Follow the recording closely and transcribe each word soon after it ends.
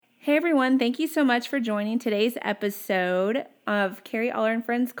Hey everyone, thank you so much for joining today's episode of Carrie Aller and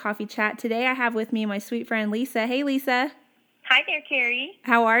Friends Coffee Chat. Today I have with me my sweet friend Lisa. Hey Lisa. Hi there, Carrie.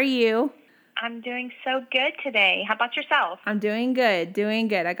 How are you? I'm doing so good today. How about yourself? I'm doing good.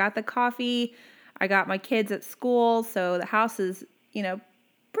 I got the coffee. I got my kids at school, so the house is,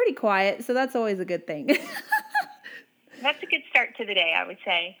 pretty quiet, so that's always a good thing. That's a good start to the day, I would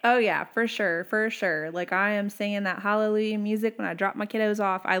say. Oh yeah, for sure. Like I am singing that hallelujah music when I drop my kiddos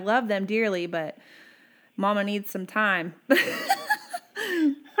off. I love them dearly, but Mama needs some time. Carrie,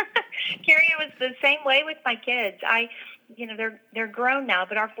 it was the same way with my kids. They're grown now,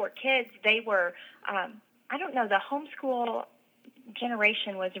 but our 4 kids, they were, I don't know, the homeschool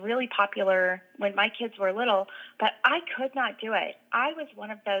generation was really popular when my kids were little, but I could not do it. I was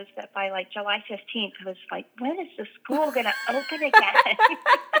one of those that by like July 15th, I was like, when is the school going to open again?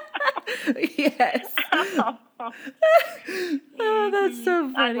 Yes. Oh, that's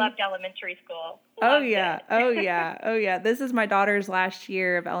so funny. I loved elementary school. Oh yeah. This is my daughter's last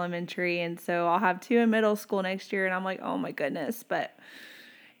year of elementary, and so I'll have 2 in middle school next year, and I'm like, oh my goodness. But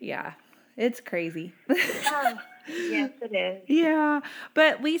yeah, it's crazy. Yes, it is. Yeah.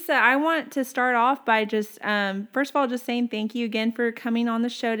 But Lisa, I want to start off by just, first of all, just saying thank you again for coming on the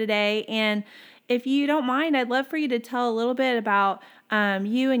show today. And if you don't mind, I'd love for you to tell a little bit about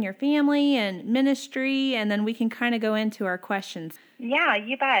you and your family and ministry, and then we can kind of go into our questions. Yeah,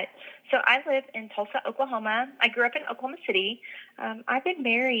 you bet. So I live in Tulsa, Oklahoma. I grew up in Oklahoma City. I've been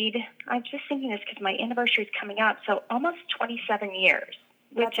married, I'm just thinking this because my anniversary is coming up, so almost 27 years,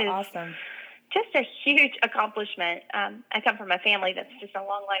 which is awesome. Just a huge accomplishment. I come from a family that's just a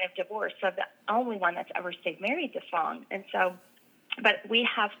long line of divorce, so the only one that's ever stayed married this long. And so, but we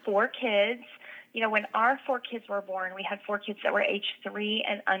have 4 kids. You know, when our 4 kids were born, we had 4 kids that were age 3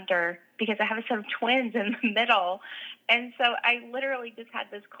 and under because I have a set of twins in the middle. And so I literally just had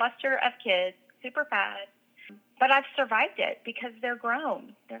this cluster of kids, super fast. But I've survived it because they're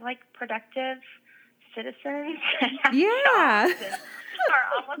grown. They're like productive citizens. Yeah. Are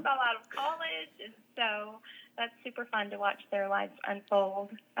almost all out of college, and so that's super fun to watch their lives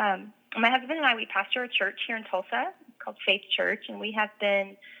unfold. My husband and I, we pastor a church here in Tulsa called Faith Church, and we have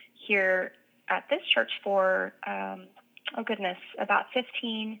been here at this church for, about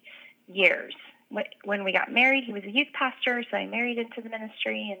 15 years. When we got married, he was a youth pastor, so I married into the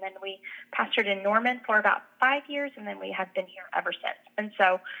ministry, and then we pastored in Norman for about 5 years, and then we have been here ever since. And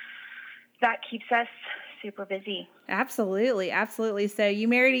so that keeps us super busy. Absolutely. So you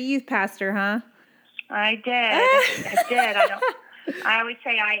married a youth pastor, huh? I did. I always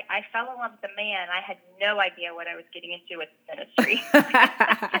say I fell in love with the man. I had no idea what I was getting into with ministry.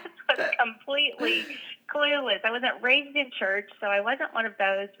 I just was completely clueless. I wasn't raised in church, so I wasn't one of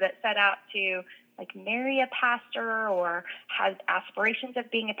those that set out to like marry a pastor or had aspirations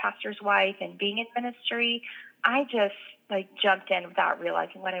of being a pastor's wife and being in ministry. I just jumped in without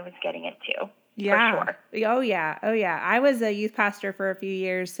realizing what I was getting into. Yeah. For sure. Oh yeah. I was a youth pastor for a few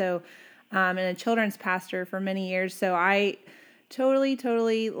years, so and a children's pastor for many years. So I totally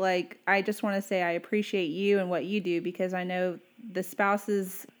I just want to say I appreciate you and what you do because I know the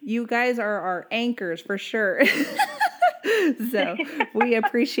spouses, you guys are our anchors for sure. So we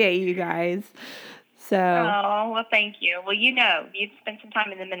appreciate you guys. So. Oh, well, thank you. Well, you've spent some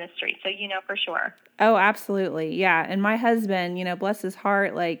time in the ministry, so you know for sure. Oh, absolutely. Yeah. And my husband, bless his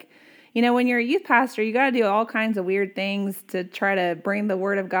heart, when you're a youth pastor, you got to do all kinds of weird things to try to bring the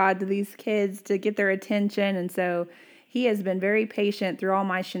word of God to these kids to get their attention. And so he has been very patient through all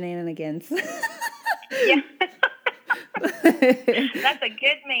my shenanigans. Yeah. That's a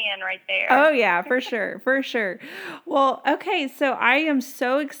good man right there. Oh, yeah, for sure. Well, okay, so I am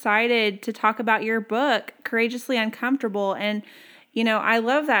so excited to talk about your book, Courageously Uncomfortable. And, I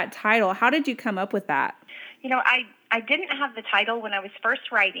love that title. How did you come up with that? I didn't have the title when I was first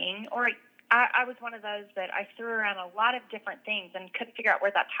writing, or I was one of those that I threw around a lot of different things and couldn't figure out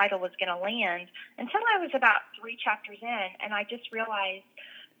where that title was going to land until I was about 3 chapters in, and I just realized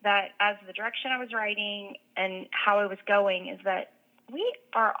that as the direction I was writing and how I was going is that we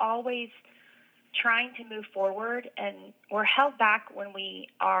are always trying to move forward, and we're held back when we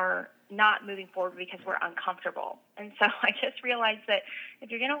are not moving forward because we're uncomfortable. And so I just realized that if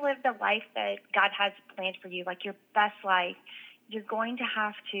you're going to live the life that God has planned for you, like your best life, you're going to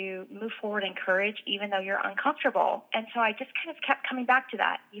have to move forward in courage even though you're uncomfortable. And so I just kind of kept coming back to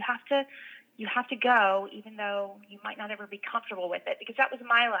that. You have to go even though you might not ever be comfortable with it, because that was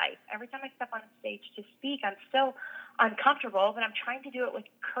my life. Every time I step on stage to speak, I'm still uncomfortable, but I'm trying to do it with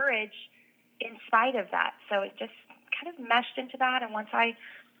courage in spite of that. So it just kind of meshed into that. And once I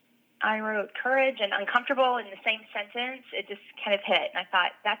I wrote courage and uncomfortable in the same sentence, it just kind of hit. And I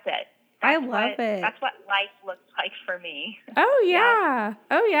thought, that's it. I love it. That's what life looks like for me. Oh, yeah.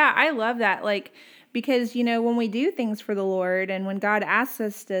 Oh, yeah. I love that. Like, because, when we do things for the Lord and when God asks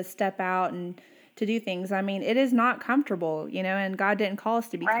us to step out and to do things, I mean, it is not comfortable, and God didn't call us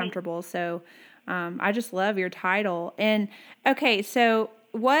to be comfortable. So I just love your title. And, okay, so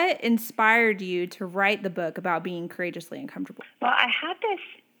what inspired you to write the book about being courageously uncomfortable? Well, I had this,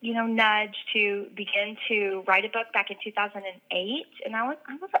 nudge to begin to write a book back in 2008. And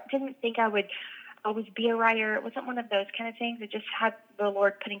didn't think I would always be a writer. It wasn't one of those kind of things. It just had the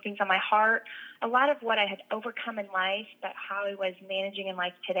Lord putting things on my heart. A lot of what I had overcome in life, but how I was managing in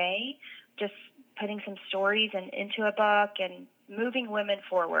life today, just putting some stories into a book and moving women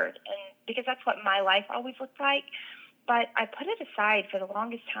forward. And because that's what my life always looked like. But I put it aside for the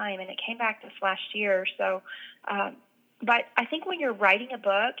longest time, and it came back this last year. So, but I think when you're writing a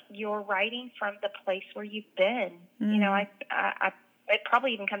book, you're writing from the place where you've been. It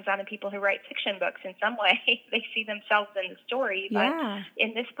probably even comes down to people who write fiction books in some way. They see themselves in the story. Yeah. But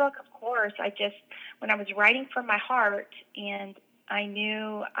in this book, of course, when I was writing from my heart, and I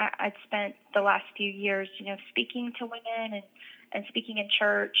knew I'd spent the last few years, speaking to women and speaking in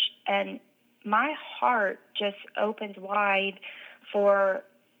church, and my heart just opened wide for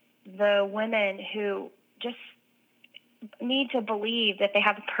the women who just need to believe that they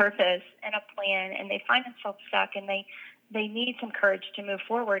have a purpose and a plan, and they find themselves stuck, and they need some courage to move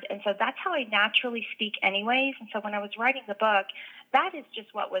forward. And so that's how I naturally speak anyways. And so when I was writing the book, that is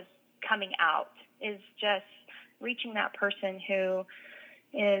just what was coming out, is just reaching that person who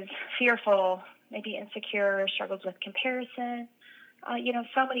is fearful, maybe insecure, struggles with comparison,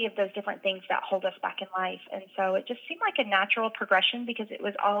 so many of those different things that hold us back in life. And so it just seemed like a natural progression because it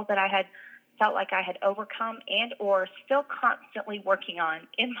was all that I had felt like I had overcome and or still constantly working on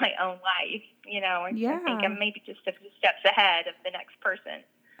in my own life, and I think I'm maybe just a few steps ahead of the next person.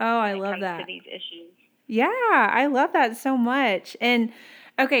 Oh, I love that. To these issues. Yeah, I love that so much. And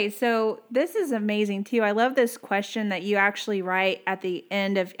okay, so this is amazing too. I love this question that you actually write at the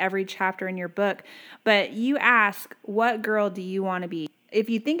end of every chapter in your book, but you ask, what girl do you want to be? If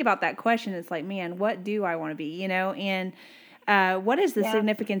you think about that question, it's like, man, what do I want to be? And what is the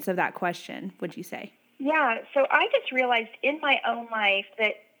significance of that question, would you say? Yeah, so I just realized in my own life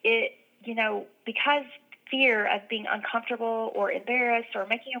that it, because fear of being uncomfortable or embarrassed or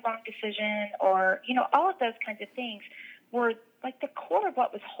making a wrong decision or, all of those kinds of things were like the core of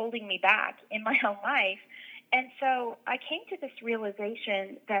what was holding me back in my own life. And so I came to this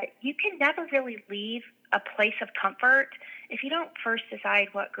realization that you can never really leave a place of comfort if you don't first decide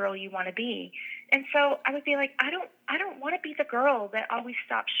what girl you want to be. And so I would be like, I don't want to be the girl that always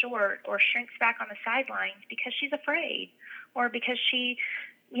stops short or shrinks back on the sidelines because she's afraid, or because she,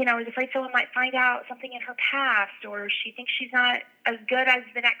 is afraid someone might find out something in her past, or she thinks she's not as good as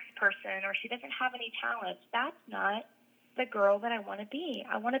the next person, or she doesn't have any talents. That's not the girl that I want to be.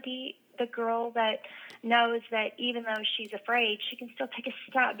 I want to be the girl that knows that even though she's afraid, she can still take a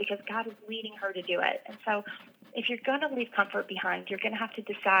step because God is leading her to do it. And so if you're going to leave comfort behind, you're going to have to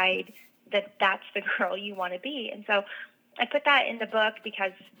decide that that's the girl you want to be. And so I put that in the book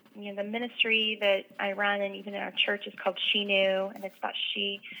because, the ministry that I run and even in our church is called She Knew, and it's about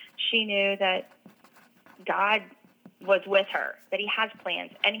she knew that God was with her, that he has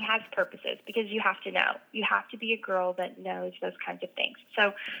plans and he has purposes, because you have to know. You have to be a girl that knows those kinds of things.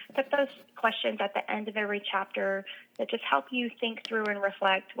 So put those questions at the end of every chapter that just help you think through and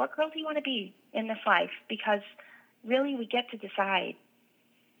reflect, what girl do you want to be in this life? Because really we get to decide.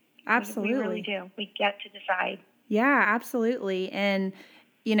 Absolutely. We really do. We get to decide. Yeah, absolutely. And,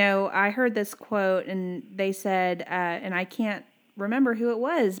 I heard this quote and they said, and I can't remember who it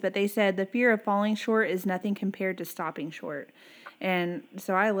was, but they said the fear of falling short is nothing compared to stopping short. And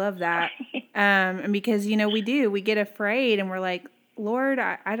so I love that. And because, we get afraid and we're like, Lord,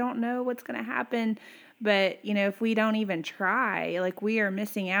 I don't know what's going to happen. But, if we don't even try, like, we are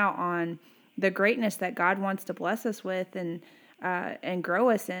missing out on the greatness that God wants to bless us with and grow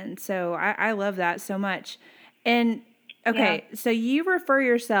us in. So I love that so much. And okay, So you refer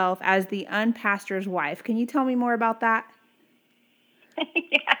yourself as the unpastor's wife. Can you tell me more about that?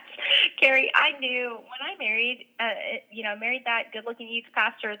 Yes, Carrie, I knew when I married, married that good-looking youth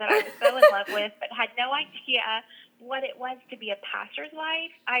pastor that I was so in love with, but had no idea what it was to be a pastor's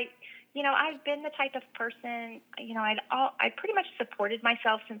wife. I've been the type of person, I pretty much supported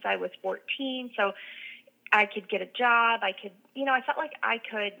myself since I was 14. So I could get a job. I could, I felt like I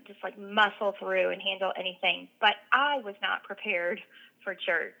could just like muscle through and handle anything, but I was not prepared for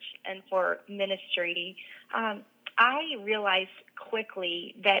church and for ministry. I realized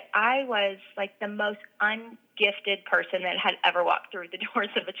quickly that I was like the most ungifted person that had ever walked through the doors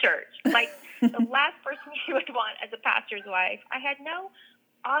of a church. Like the last person you would want as a pastor's wife. I had no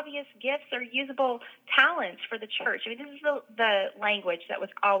obvious gifts or usable talents for the church. I mean, this is the language that was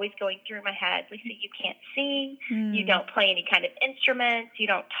always going through my head. Lisa, you can't sing, you don't play any kind of instruments, you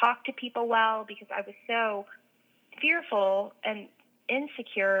don't talk to people well, because I was so fearful and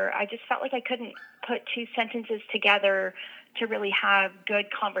insecure. I just felt like I couldn't put two sentences together to really have good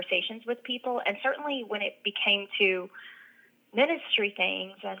conversations with people. And certainly when it became to ministry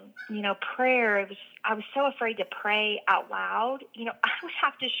things and, prayer, I was so afraid to pray out loud. I would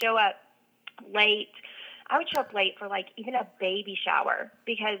have to show up late. I would show up late for like even a baby shower,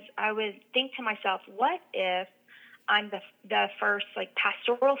 because I would think to myself, what if I'm the first like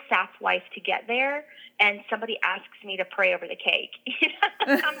pastoral staff wife to get there and somebody asks me to pray over the cake?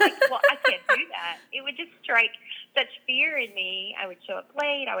 I'm like, well, I can't do that. It would just strike such fear in me. I would show up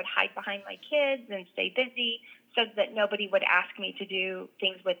late. I would hide behind my kids and stay busy so that nobody would ask me to do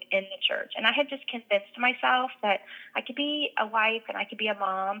things within the church. And I had just convinced myself that I could be a wife and I could be a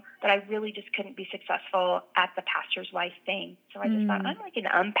mom, but I really just couldn't be successful at the pastor's wife thing. So I just thought, I'm like an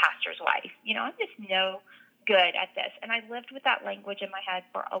unpastor's wife. I'm just no good at this. And I lived with that language in my head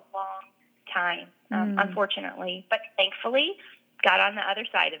for a long time, unfortunately. But thankfully, got on the other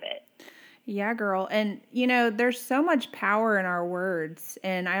side of it. Yeah, girl. And, there's so much power in our words.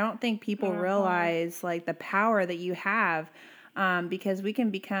 And I don't think people realize, like, the power that you have, because we can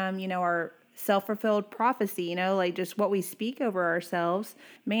become, our self-fulfilled prophecy, like just what we speak over ourselves.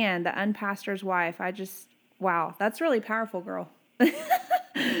 Man, the unpastor's wife, wow, that's really powerful, girl.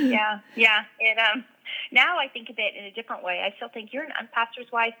 Yeah. Now I think of it in a different way. I still think you're an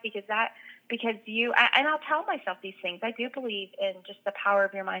unpastor's wife because you, and I'll tell myself these things. I do believe in just the power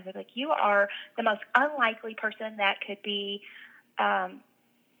of your mind. Like, you are the most unlikely person that could be a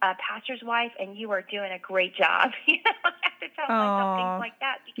pastor's wife, and you are doing a great job. I have to tell myself things like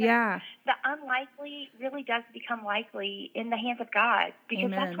that, because the unlikely really does become likely in the hands of God,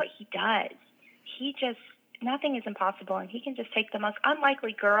 because that's what He does. Nothing is impossible, and He can just take the most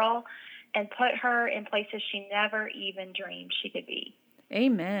unlikely girl and put her in places she never even dreamed she could be.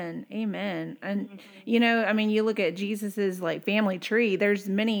 Amen. And, you look at Jesus's like family tree, there's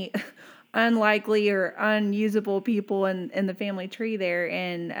many unlikely or unusable people in the family tree there.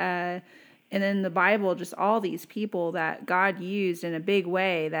 And in the Bible, just all these people that God used in a big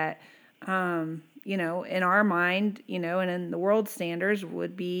way that, in our mind, and in the world standards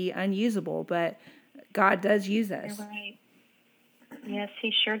would be unusable, but God does use us. You're right. Yes,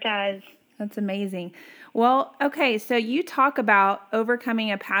 He sure does. That's amazing. Well, okay, so you talk about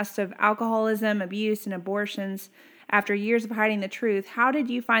overcoming a past of alcoholism, abuse, and abortions after years of hiding the truth. How did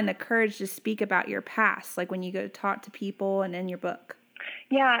you find the courage to speak about your past, like when you go to talk to people and in your book?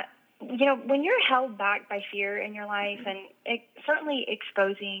 Yeah, when you're held back by fear in your life, and certainly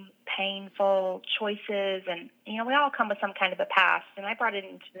exposing painful choices, and, we all come with some kind of a past, and I brought it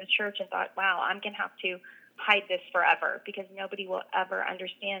into the church and thought, wow, I'm going to have to hide this forever, because nobody will ever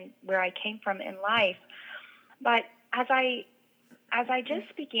understand where I came from in life. But as I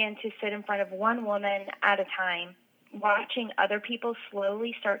just began to sit in front of one woman at a time, watching other people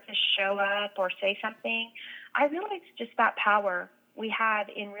slowly start to show up or say something, I realized just that power we have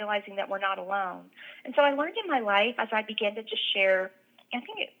in realizing that we're not alone. And so I learned in my life, as I began to just share, I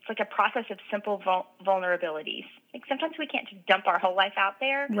think it's like a process of simple vulnerabilities. Like, sometimes we can't just dump our whole life out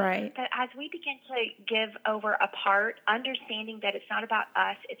there. Right. But as we begin to give over a part, understanding that it's not about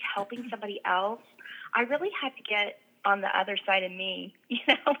us, it's helping somebody else, I really had to get on the other side of me.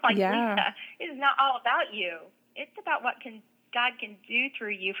 Lisa, it is not all about you. It's about what God can do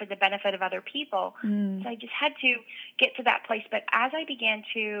through you for the benefit of other people. So I just had to get to that place. But as I began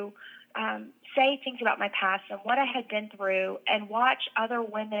to say things about my past and what I had been through, and watch other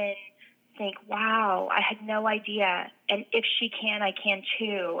women think, wow, I had no idea. And if she can, I can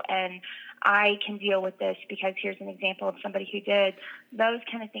too. And I can deal with this because here's an example of somebody who did. Those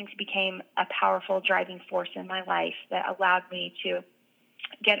kind of things became a powerful driving force in my life that allowed me to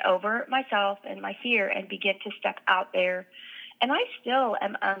get over myself and my fear and begin to step out there. And I still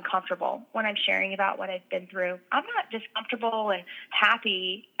am uncomfortable when I'm sharing about what I've been through. I'm not just comfortable and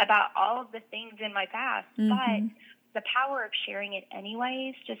happy about all of the things in my past, but the power of sharing it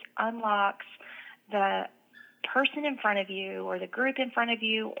anyways just unlocks the person in front of you or the group in front of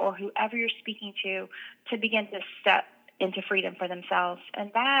you or whoever you're speaking to begin to step into freedom for themselves. And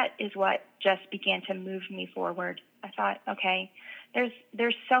that is what just began to move me forward. I thought, okay,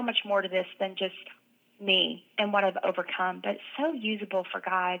 there's so much more to this than just me and what I've overcome, but it's so usable for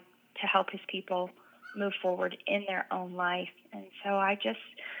God to help His people. move forward in their own life. And so I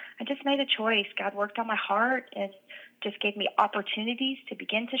just made a choice. God worked on my heart and just gave me opportunities to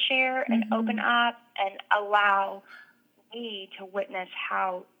begin to share and open up and allow me to witness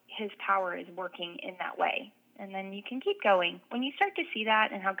how his power is working in that way. And then you can keep going. When you start to see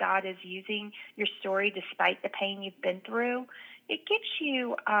that and how God is using your story despite the pain you've been through, it gives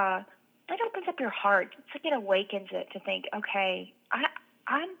you, it opens up your heart. It's like it awakens it to think, okay,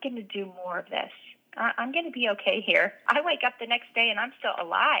 I'm going to do more of this. I'm going to be okay here. I wake up the next day and I'm still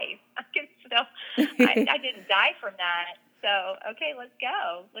alive. I didn't die from that. So, okay, let's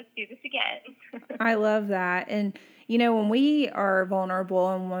go. Let's do this again. I love that. And, when we are vulnerable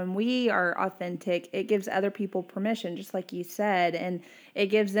and when we are authentic, it gives other people permission, just like you said. And it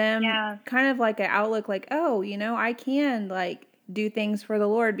gives them kind of like an outlook like, oh, I can like do things for the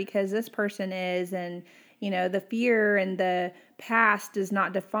Lord because this person is. And, the fear and the past does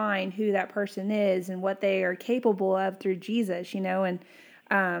not define who that person is and what they are capable of through Jesus, And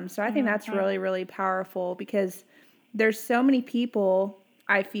so I think that's really, really powerful because there's so many people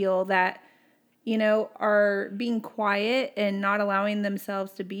I feel that, are being quiet and not allowing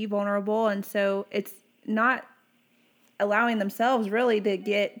themselves to be vulnerable. And so it's not allowing themselves really to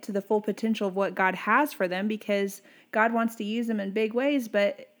get to the full potential of what God has for them because God wants to use them in big ways.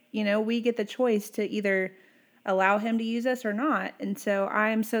 But, we get the choice to either allow him to use us or not. And so I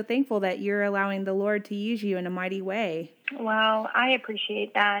am so thankful that you're allowing the Lord to use you in a mighty way. Well, I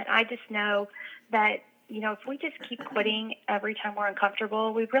appreciate that. I just know that, if we just keep quitting every time we're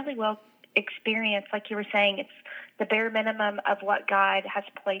uncomfortable, we really will experience, like you were saying, it's the bare minimum of what God has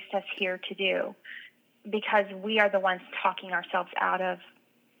placed us here to do because we are the ones talking ourselves out of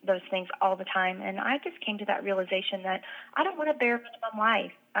those things all the time. And I just came to that realization that I don't want a bare minimum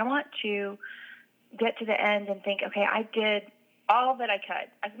life. I want to get to the end and think, okay, I did all that I could,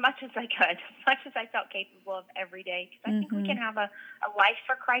 as much as I could, as much as I felt capable of every day. Because I think we can have a life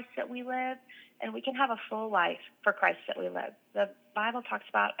for Christ that we live, and we can have a full life for Christ that we live. The Bible talks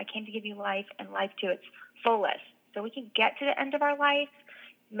about, I came to give you life and life to its fullest. So we can get to the end of our life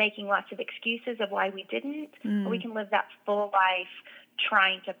making lots of excuses of why we didn't, or we can live that full life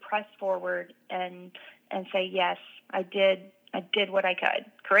trying to press forward and say, yes, I did what I could,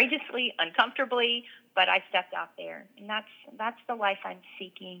 courageously, uncomfortably, but I stepped out there. And that's the life I'm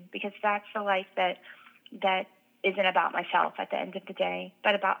seeking, because that's the life that isn't about myself at the end of the day,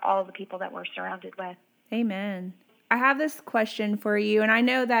 but about all the people that we're surrounded with. Amen. I have this question for you, and I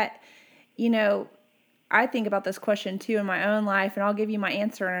know that, I think about this question too in my own life, and I'll give you my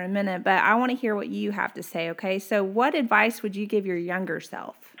answer in a minute, but I want to hear what you have to say, okay? So what advice would you give your younger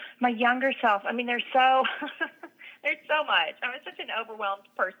self? My younger self, there's so there's so much. I'm such an overwhelmed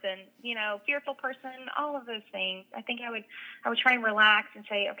person, fearful person, all of those things. I think I would try and relax and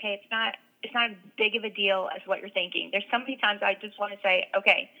say, okay, it's not as big of a deal as what you're thinking. There's so many times I just want to say,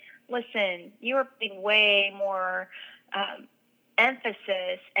 okay, listen, you are putting way more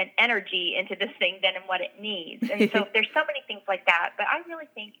emphasis and energy into this thing than in what it needs. And so there's so many things like that. But I really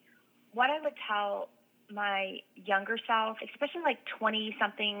think what I would tell my younger self, especially like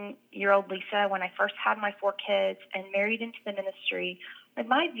 20-something-year-old Lisa, when I first had my 4 kids and married into the ministry, like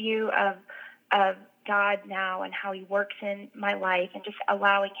my view of God now and how he works in my life and just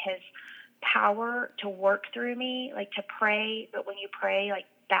allowing his power to work through me, like to pray, but when you pray, like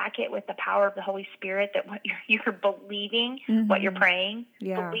back it with the power of the Holy Spirit, that what you're believing, what you're praying,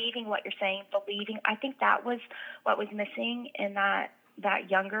 believing what you're saying, believing. I think that was what was missing in that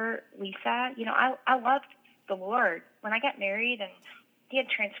younger Lisa. I loved the Lord when I got married, and he had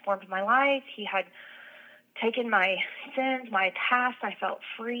transformed my life. He had taken my sins, my past. I felt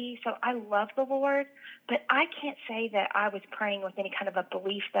free. So I love the Lord, but I can't say that I was praying with any kind of a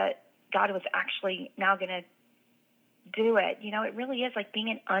belief that God was actually now going to do it. It really is like being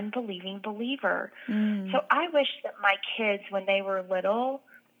an unbelieving believer. So I wish that my kids, when they were little,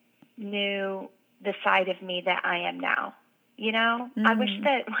 knew the side of me that I am now. I wish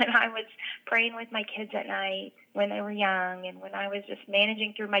that when I was praying with my kids at night, when they were young, and when I was just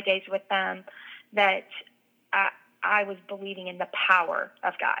managing through my days with them, that I was believing in the power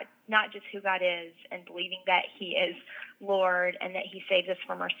of God, not just who God is, and believing that he is Lord and that he saves us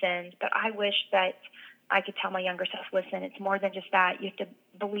from our sins. But I wish that I could tell my younger self, listen, it's more than just that. You have to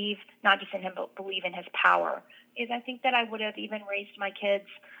believe not just in him, but believe in his power. Because I think that I would have even raised my kids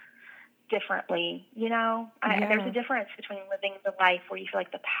differently. There's a difference between living the life where you feel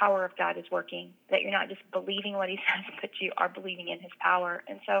like the power of God is working, that you're not just believing what he says, but you are believing in his power.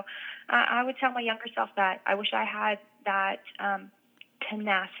 And so I would tell my younger self that I wish I had that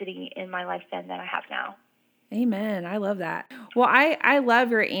tenacity in my life then that I have now. Amen. I love that. Well, I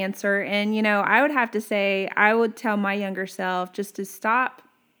love your answer. And, I would have to say, I would tell my younger self just to stop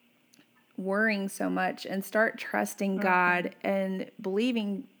worrying so much and start trusting God and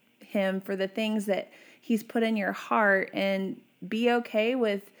believing Him for the things that He's put in your heart, and be okay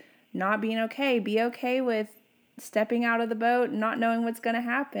with not being okay. Be okay with stepping out of the boat and not knowing what's going to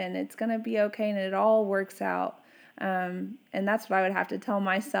happen. It's going to be okay, and it all works out. And that's what I would have to tell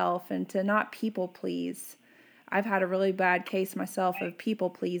myself, and to not people please. I've had a really bad case myself of people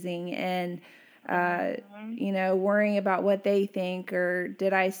pleasing and, worrying about what they think, or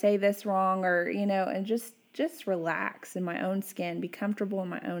did I say this wrong, or, and just relax in my own skin, be comfortable in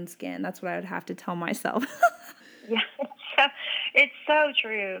my own skin. That's what I would have to tell myself. Yeah, it's so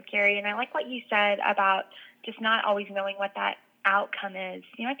true, Carrie. And I like what you said about just not always knowing what that outcome is.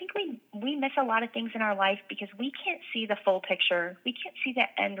 I think we miss a lot of things in our life because we can't see the full picture. We can't see the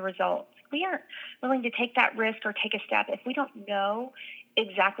end result. We aren't willing to take that risk or take a step if we don't know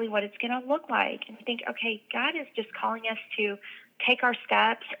exactly what it's going to look like. And think, okay, God is just calling us to take our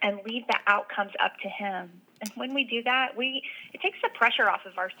steps and leave the outcomes up to Him. And when we do that, it takes the pressure off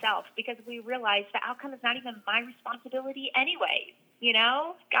of ourselves, because we realize the outcome is not even my responsibility anyway.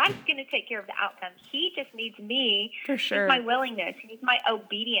 God's going to take care of the outcome. He just needs me. For sure. He needs my willingness. He needs my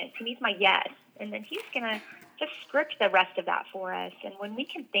obedience. He needs my yes. And then He's going to just script the rest of that for us. And when we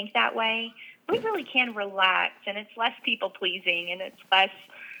can think that way, we really can relax, and it's less people pleasing, and it's less,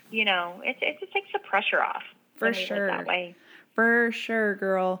 it just takes the pressure off. For sure. That way. For sure,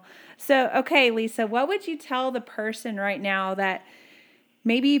 girl. So, okay, Lisa, what would you tell the person right now that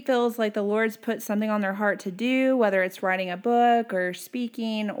maybe feels like the Lord's put something on their heart to do, whether it's writing a book or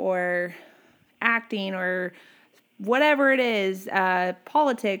speaking or acting or whatever it is,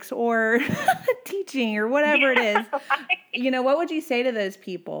 politics or teaching or whatever it is, right. What would you say to those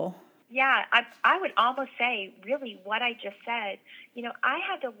people? Yeah, I would almost say really what I just said. I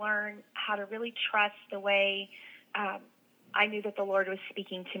had to learn how to really trust the way I knew that the Lord was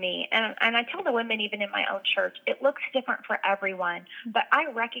speaking to me. And I tell the women, even in my own church, it looks different for everyone. But I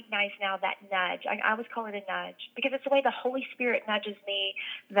recognize now that nudge. I always call it a nudge, because it's the way the Holy Spirit nudges me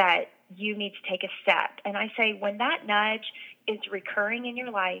that you need to take a step. And I say, when that nudge is recurring in your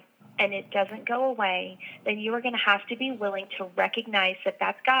life and it doesn't go away, then you are going to have to be willing to recognize that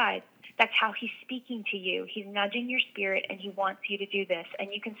that's God. That's how He's speaking to you. He's nudging your spirit, and He wants you to do this.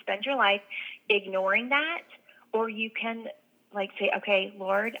 And you can spend your life ignoring that, or you can say, okay,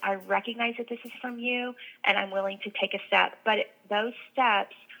 Lord, I recognize that this is from you, and I'm willing to take a step. But those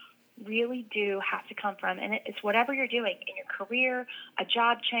steps really do have to come from, and it's whatever you're doing in your career, a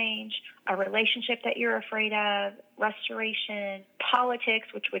job change, a relationship that you're afraid of, restoration, politics,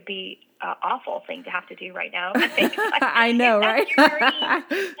 which would be an awful thing to have to do right now. I know, right? If that's your dream,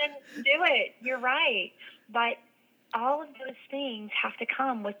 then do it. You're right. But all of those things have to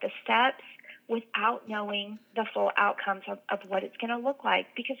come with the steps, without knowing the full outcomes of what it's going to look like.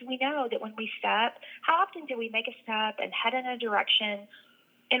 Because we know that when we step, how often do we make a step and head in a direction?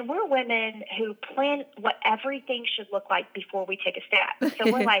 And we're women who plan what everything should look like before we take a step.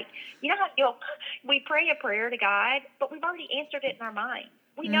 So we're like, how we pray a prayer to God, but we've already answered it in our mind.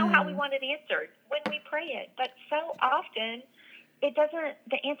 We know how we want it answered when we pray it. But so often,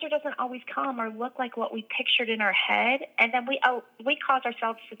 the answer doesn't always come or look like what we pictured in our head. And then we cause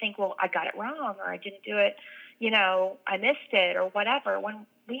ourselves to think, well, I got it wrong, or I didn't do it, I missed it, or whatever. When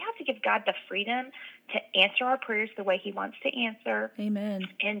we have to give God the freedom to answer our prayers the way He wants to answer. Amen.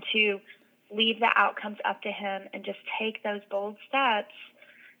 And to leave the outcomes up to Him, and just take those bold steps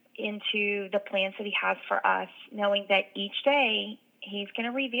into the plans that He has for us, knowing that each day He's going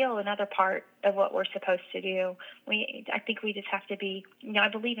to reveal another part of what we're supposed to do. I think we just have to be, I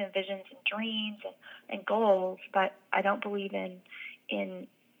believe in visions and dreams and goals, but I don't believe in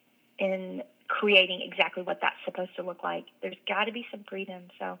creating exactly what that's supposed to look like. There's got to be some freedom.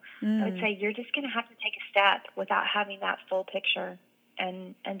 So I would say you're just going to have to take a step without having that full picture,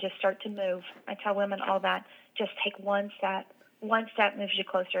 and just start to move. I tell women all that. Just take one step. One step moves you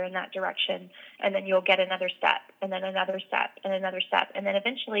closer in that direction, and then you'll get another step, and then another step, and another step. And then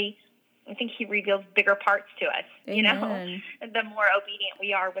eventually, I think He reveals bigger parts to us, Amen. And the more obedient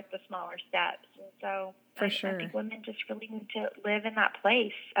we are with the smaller steps. And so For sure. I think women just really need to live in that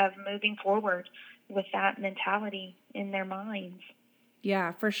place of moving forward with that mentality in their minds.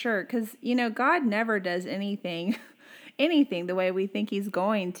 Yeah, for sure. Because, God never does anything the way we think He's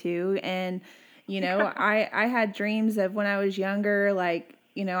going to. And I had dreams of when I was younger,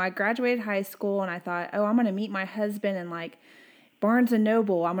 I graduated high school, and I thought, oh, I'm going to meet my husband in Barnes and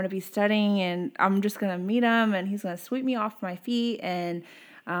Noble. I'm going to be studying, and I'm just going to meet him, and he's going to sweep me off my feet. And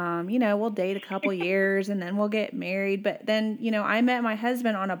We'll date a couple years and then we'll get married. But then, I met my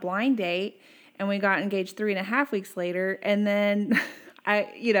husband on a blind date and we got engaged 3.5 weeks later. And then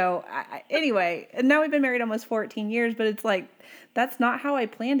anyway, and now we've been married almost 14 years, but it's like, that's not how I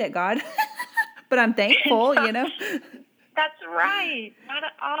planned it, God. But I'm thankful, That's right. Not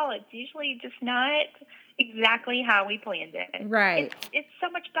at all. It's usually just not exactly how we planned it. Right. It's so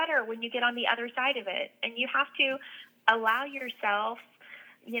much better when you get on the other side of it. And you have to allow yourself,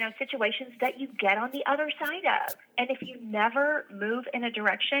 situations that you get on the other side of. And if you never move in a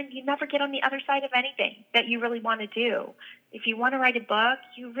direction, you never get on the other side of anything that you really want to do. If you want to write a book,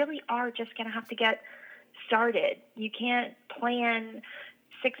 you really are just going to have to get started. You can't plan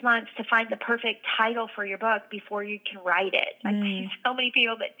 6 months to find the perfect title for your book before you can write it. I see so many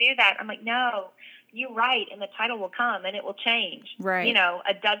people that do that. I'm like, no, you write and the title will come and it will change, right.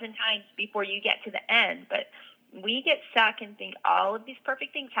 A dozen times before you get to the end. But we get stuck and think all of these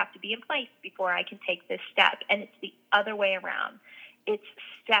perfect things have to be in place before I can take this step. And it's the other way around. It's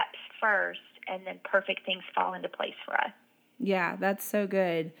steps first and then perfect things fall into place for us. Yeah, that's so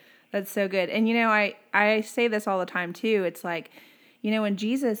good. That's so good. And, I say this all the time too. It's like, when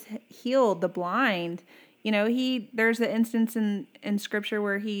Jesus healed the blind, there's an instance in scripture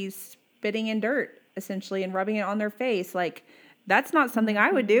where he's spitting in dirt essentially and rubbing it on their face. Like, that's not something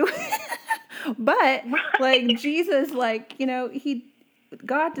I would do. But like Jesus,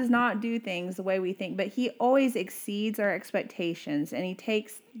 God does not do things the way we think, but he always exceeds our expectations, and he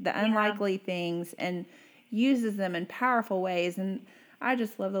takes the unlikely things and uses them in powerful ways. And I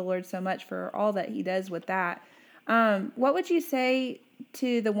just love the Lord so much for all that he does with that. What would you say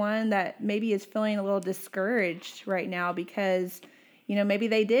to the one that maybe is feeling a little discouraged right now because, maybe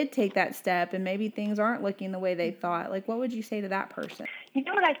they did take that step and maybe things aren't looking the way they thought? Like, what would you say to that person? You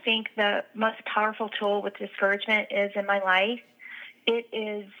know what I think the most powerful tool with discouragement is in my life? It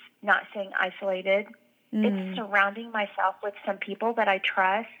is not staying isolated. It's surrounding myself with some people that I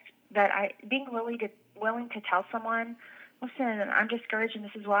trust, being willing to tell someone, listen, I'm discouraged and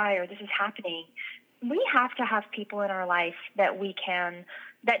this is why, or this is happening. We have to have people in our life that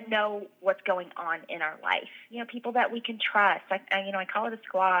know what's going on in our life. People that we can trust. I call it a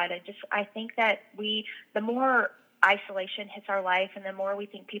squad. I think that the more isolation hits our life and the more we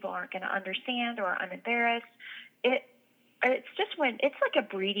think people aren't going to understand or I'm embarrassed, it's like a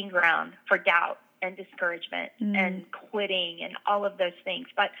breeding ground for doubt and discouragement and quitting and all of those things.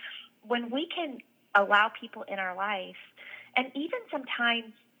 But when we can allow people in our life, and even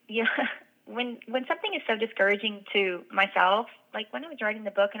sometimes, when something is so discouraging to myself, like when I was writing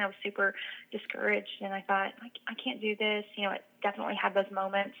the book and I was super discouraged and I thought, I can't do this, it definitely had those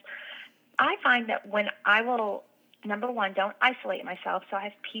moments. I find that when I will, number one, don't isolate myself. So I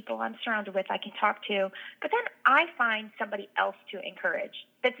have people I'm surrounded with I can talk to, but then I find somebody else to encourage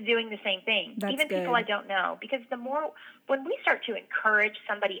that's doing the same thing. That's even good. People I don't know, because when we start to encourage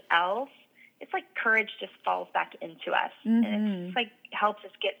somebody else, it's like courage just falls back into us. And it's like helps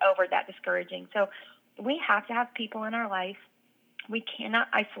us get over that discouraging. So we have to have people in our life. We cannot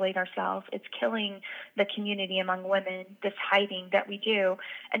isolate ourselves. It's killing the community among women, this hiding that we do.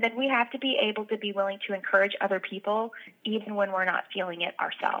 And then we have to be able to be willing to encourage other people even when we're not feeling it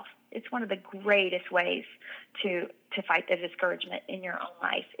ourselves. It's one of the greatest ways to fight the discouragement in your own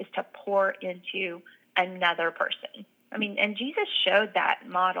life is to pour into another person. I mean, and Jesus showed that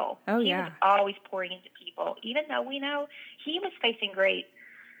model. Oh, he yeah. was always pouring into people, even though we know he was facing great,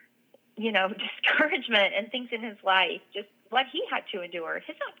 discouragement and things in his life, just what he had to endure,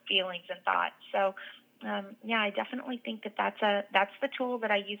 his own feelings and thoughts. So, I definitely think that's the tool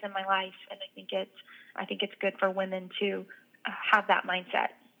that I use in my life, and I think it's good for women to have that mindset.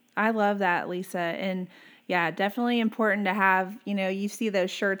 I love that, Lisa, and yeah, definitely important to have. You see those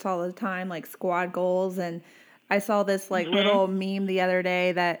shirts all the time, like squad goals, and I saw this little meme the other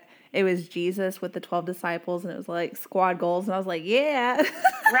day that it was Jesus with the 12 disciples and it was like squad goals. And I was like, yeah.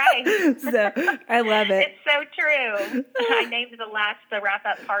 Right. So I love it. It's so true. I named the wrap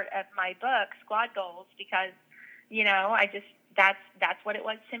up part of my book, squad goals, because, that's what it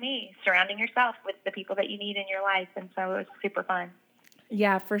was to me, surrounding yourself with the people that you need in your life. And so it was super fun.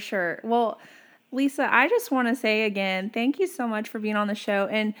 Yeah, for sure. Well, Lisa, I just want to say again, thank you so much for being on the show.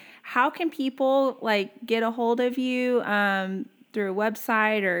 And how can people get a hold of you through a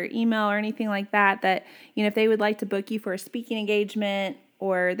website or email or anything like that, if they would like to book you for a speaking engagement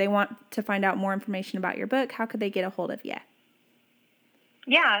or they want to find out more information about your book, how could they get a hold of you?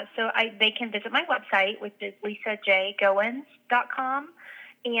 Yeah, so they can visit my website, which is lisajgoins.com.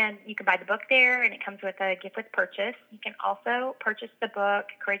 And you can buy the book there, and it comes with a gift with purchase. You can also purchase the book,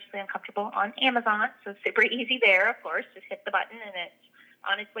 Courageously Uncomfortable, on Amazon. So super easy there, of course. Just hit the button, and it's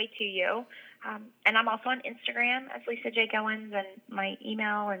on its way to you. And I'm also on Instagram as Lisa J. Goins, and my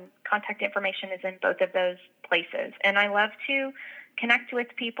email and contact information is in both of those places. And I love to connect with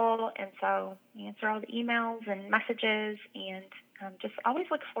people, and so answer all the emails and messages, and just always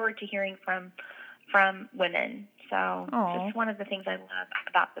look forward to hearing from women. So That's one of the things I love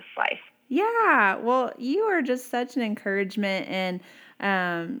about this life. Yeah, well, you are just such an encouragement, and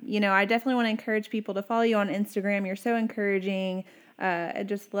I definitely want to encourage people to follow you on Instagram. You're so encouraging. I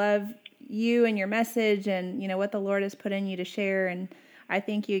just love you and your message, and what the Lord has put in you to share. And I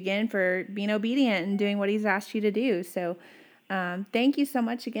thank you again for being obedient and doing what He's asked you to do. So thank you so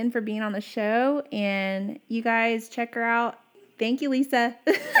much again for being on the show, and you guys check her out. Thank you, Lisa.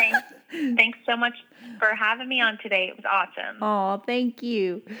 Thanks so much for having me on today. It was awesome. Oh, thank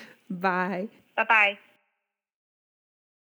you. Bye. Bye-bye.